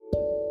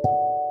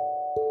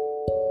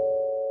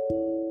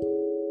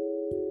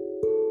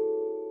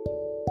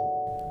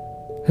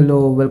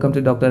Hello, welcome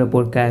to Doctor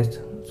Podcast.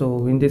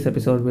 So, in this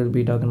episode, we'll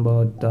be talking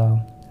about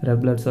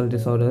red blood cell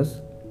disorders.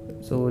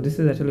 So, this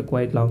is actually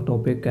quite long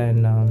topic,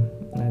 and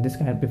this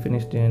can't be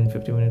finished in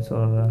 50 minutes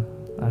or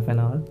half an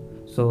hour.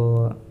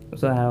 So,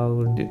 so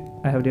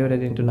I have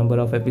divided into number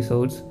of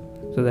episodes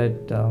so that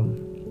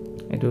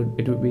it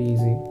would be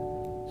easy.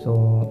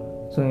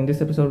 So in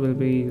this episode, we'll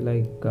be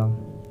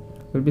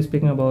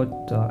speaking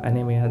about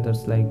anemia.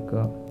 That's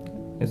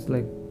it's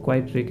like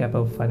quite recap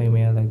of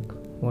anemia, like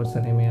what's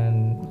anemia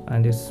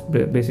and its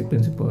basic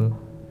principle.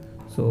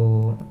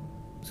 So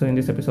so in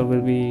this episode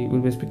we'll be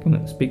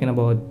speaking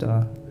about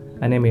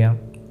anemia.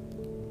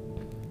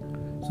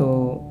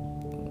 So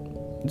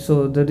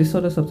the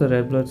disorders of the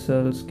red blood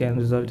cells can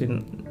result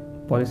in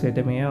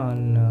polycythemia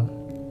and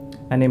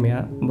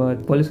anemia,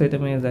 but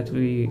polycythemia is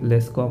actually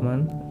less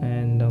common,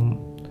 and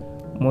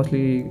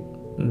mostly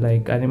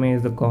like anemia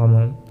is the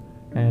common.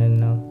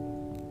 And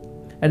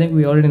I think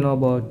we already know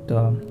about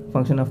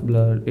function of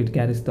blood. It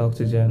carries the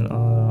oxygen,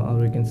 or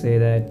we can say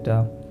that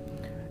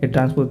it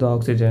transports the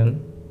oxygen.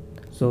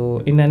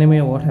 So in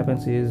anemia, what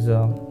happens is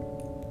there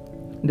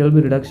will be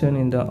reduction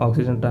in the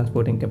oxygen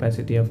transporting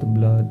capacity of the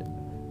blood.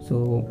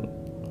 So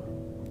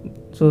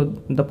so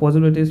the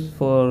possibilities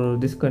for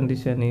this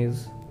condition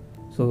is,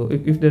 so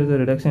if there is a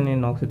reduction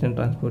in oxygen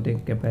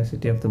transporting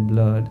capacity of the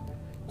blood,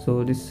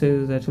 so this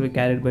is actually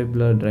carried by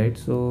blood, right?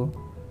 So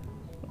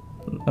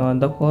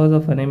the cause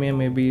of anemia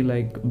may be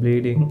like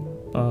bleeding,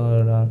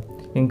 or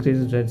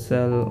increased red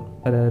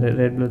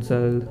blood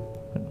cell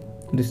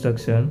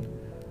destruction,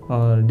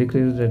 or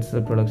decreased red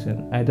cell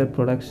production. Either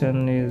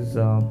production is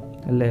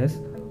less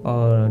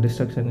or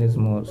destruction is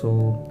more.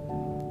 So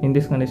in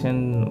this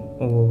condition,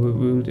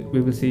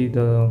 we will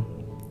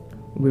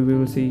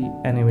see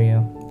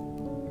anemia.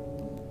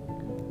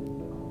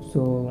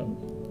 So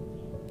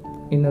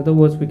in other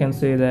words, we can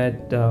say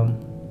that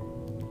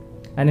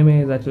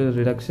anemia is actually a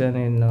reduction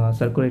in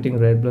circulating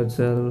red blood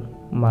cell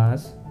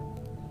mass.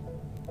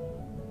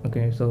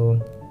 Okay, so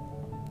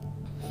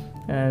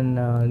and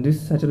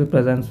this actually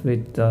presents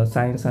with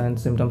signs and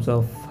symptoms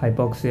of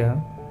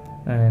hypoxia,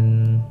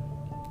 and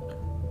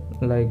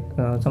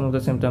some of the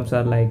symptoms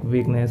are like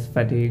weakness,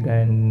 fatigue,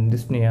 and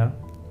dyspnea,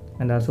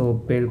 and also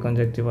pale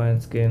conjunctiva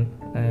and skin,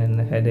 and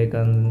headache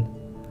and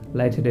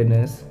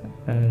lightheadedness,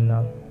 and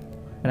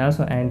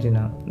also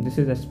angina. This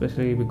is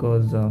especially with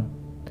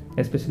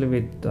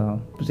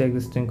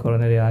pre-existing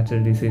coronary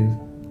artery disease.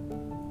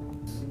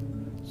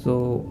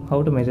 So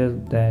how to measure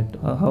that?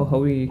 How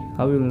we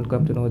will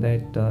come to know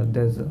that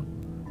there's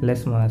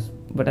less mass?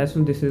 But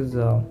actually, this is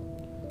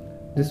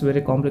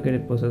very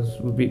complicated process.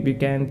 We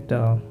can't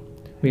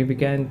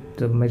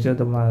measure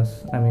the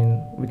mass. I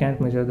mean, we can't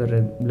measure the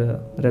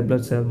red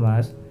blood cell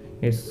mass.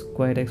 It's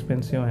quite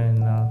expensive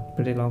and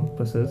pretty long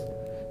process.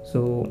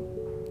 So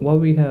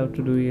what we have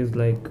to do is,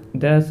 like,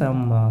 there are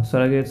some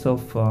surrogates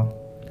of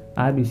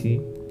RBC,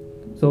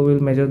 so we'll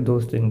measure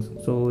those things.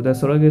 So the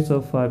surrogates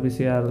of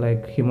RBC are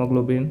like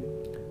hemoglobin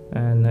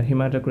and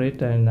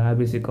hematocrit and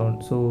RBC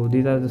count. So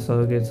these are the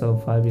surrogates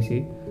of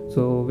RBC.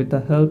 So with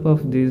the help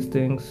of these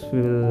things,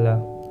 we will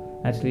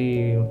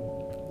actually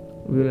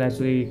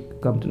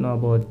come to know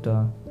about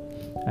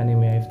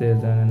anemia. If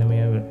there's an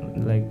anemia,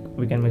 like,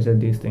 we can measure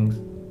these things.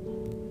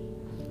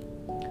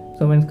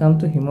 So when it comes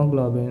to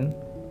hemoglobin,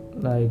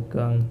 like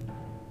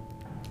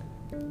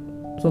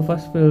so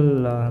first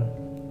we'll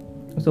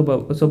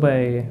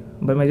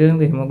by measuring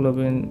the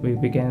hemoglobin,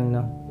 we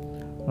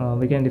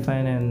can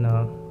define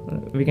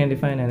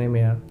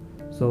anemia.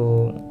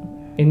 So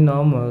in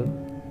a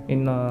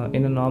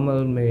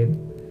normal male,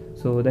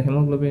 so the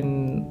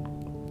hemoglobin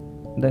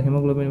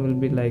will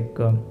be like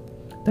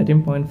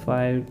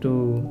 13.5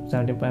 to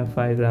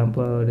 17.5 gram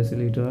per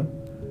deciliter,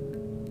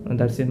 and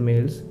that's in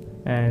males.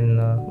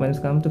 And when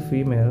it comes to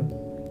female,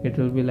 it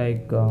will be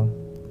like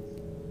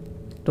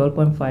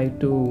 12.5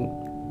 to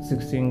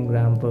 16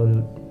 gram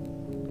per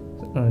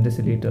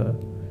deciliter.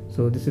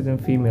 So this is in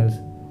females.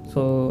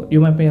 So you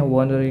might be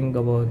wondering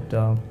about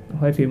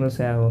why females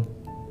have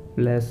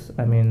less.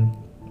 I mean,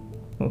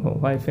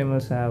 why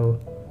females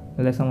have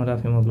less amount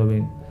of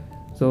hemoglobin.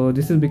 So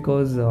this is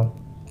because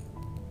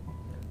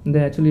they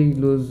actually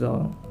lose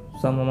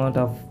some amount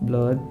of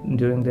blood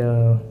during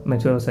their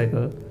mature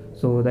cycle.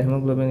 So the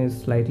hemoglobin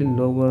is slightly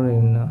lower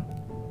in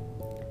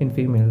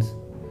females.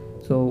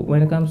 So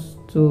when it comes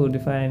to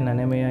define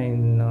anemia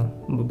in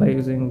by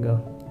using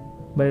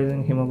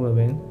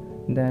hemoglobin,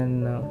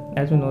 then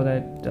as we know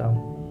that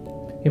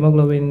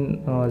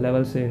hemoglobin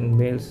levels in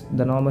males,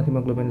 the normal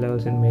hemoglobin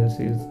levels in males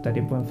is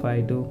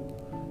 13.5 to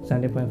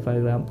 17.5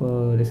 gram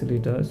per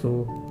deciliter.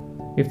 So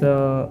if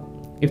the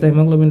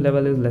hemoglobin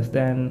level is less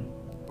than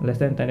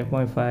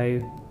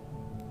 13.5,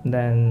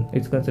 then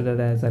it's considered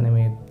as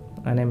anemic,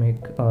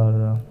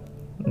 or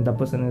the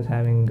person is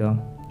having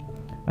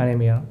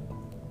anemia.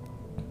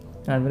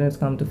 And when it's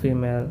come to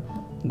female,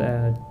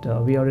 that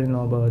we already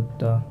know about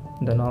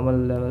the normal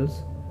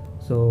levels.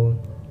 So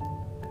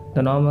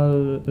the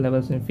normal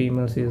levels in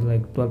females is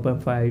like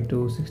 12.5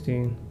 to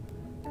 16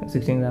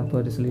 gram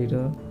per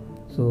deciliter.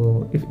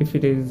 So if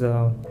it is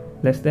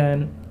less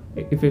than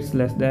If it's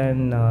less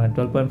than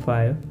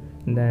 12.5,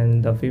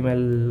 then the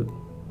female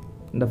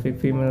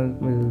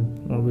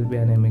will be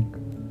anemic.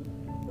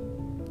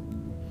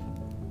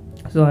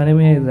 So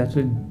anemia is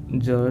actually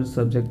judged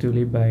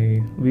subjectively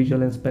by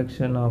visual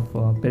inspection of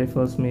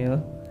peripheral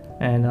smear,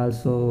 and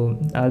also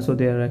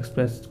they are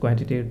expressed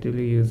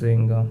quantitatively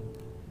using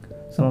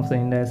some of the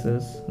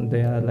indices.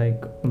 They are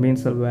like mean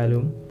cell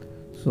volume.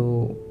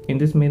 So in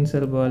this mean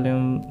cell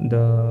volume,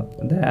 the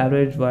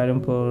average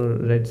volume per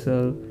red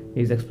cell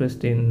is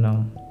expressed in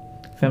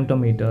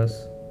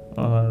femtometers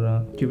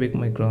or cubic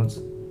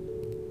microns.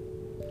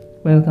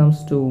 When it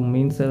comes to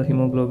mean cell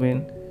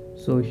hemoglobin,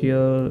 so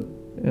here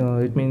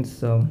it means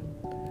the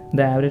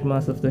average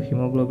mass of the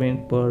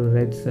hemoglobin per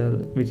red cell,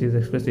 which is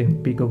expressed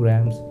in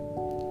picograms.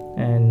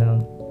 And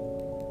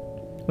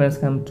when it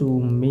comes to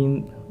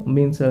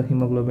mean cell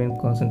hemoglobin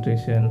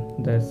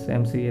concentration, that's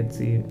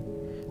MCHC.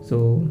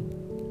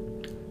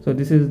 So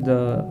this is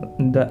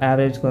the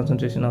average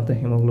concentration of the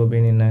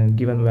hemoglobin in a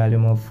given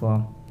volume of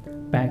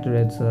packed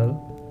red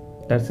cell,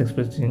 that's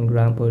expressed in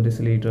gram per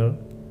deciliter.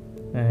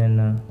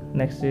 And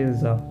next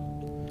is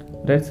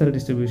red cell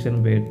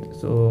distribution weight.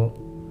 So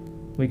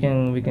we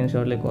can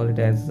shortly call it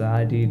as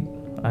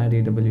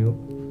RDW.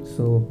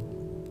 So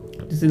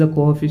this is the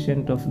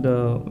coefficient of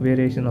the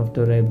variation of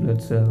the red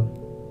blood cell.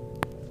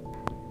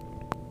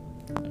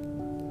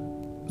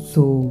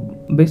 So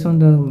based on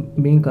the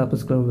mean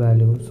corpuscular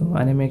value, so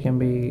anemia can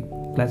be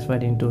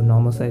classified into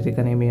normocytic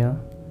anemia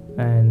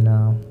and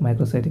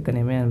microcytic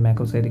anemia and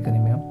macrocytic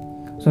anemia.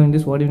 So in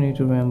this, what you need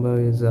to remember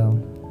is the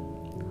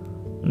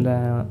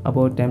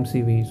about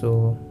MCV.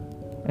 So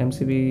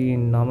MCV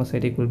in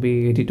normocytic will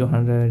be 80 to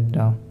 100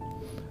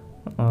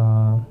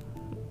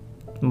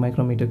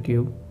 micrometer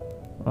cube.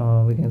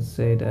 We can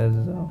say it as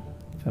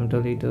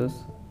femtoliters.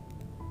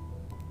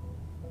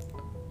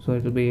 So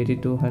it will be 80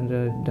 to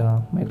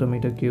 100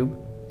 micrometer cube.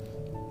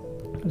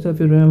 So if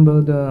you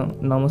remember the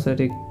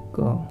normocytic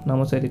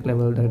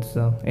level, that's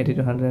 80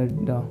 to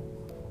 100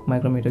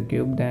 micrometer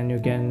cube, then you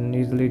can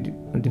easily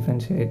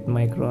differentiate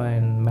micro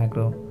and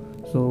macro.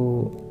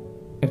 So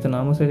if the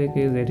normocytic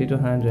is 80 to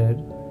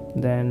 100,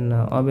 then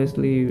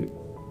obviously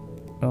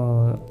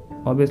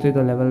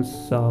the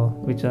levels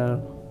which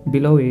are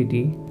below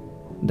 80,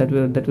 that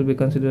will be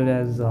considered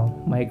as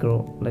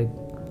micro, like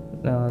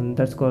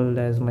that's called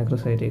as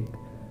microcytic.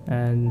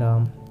 And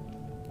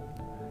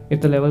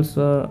if the levels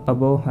are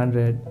above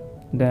 100,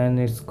 then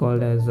it's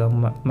called as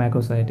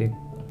macrocytic.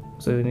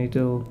 So you need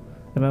to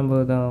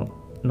remember the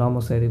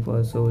normocytic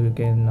first, so you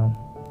can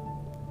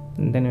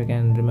then you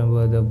can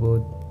remember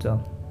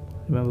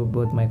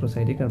both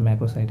microcytic and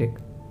macrocytic.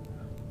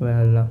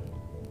 Well,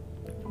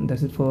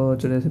 that's it for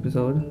today's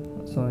episode.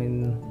 So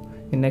in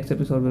next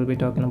episode we'll be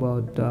talking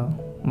about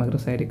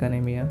microcytic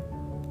anemia.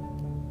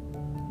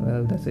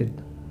 Well, that's it.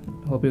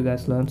 Hope you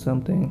guys learned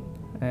something,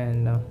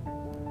 and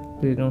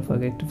please don't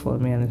forget to follow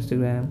me on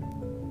Instagram.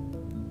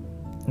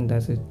 And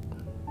that's it.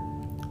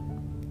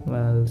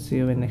 Well, see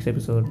you in next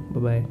episode. Bye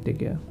bye, take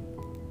care.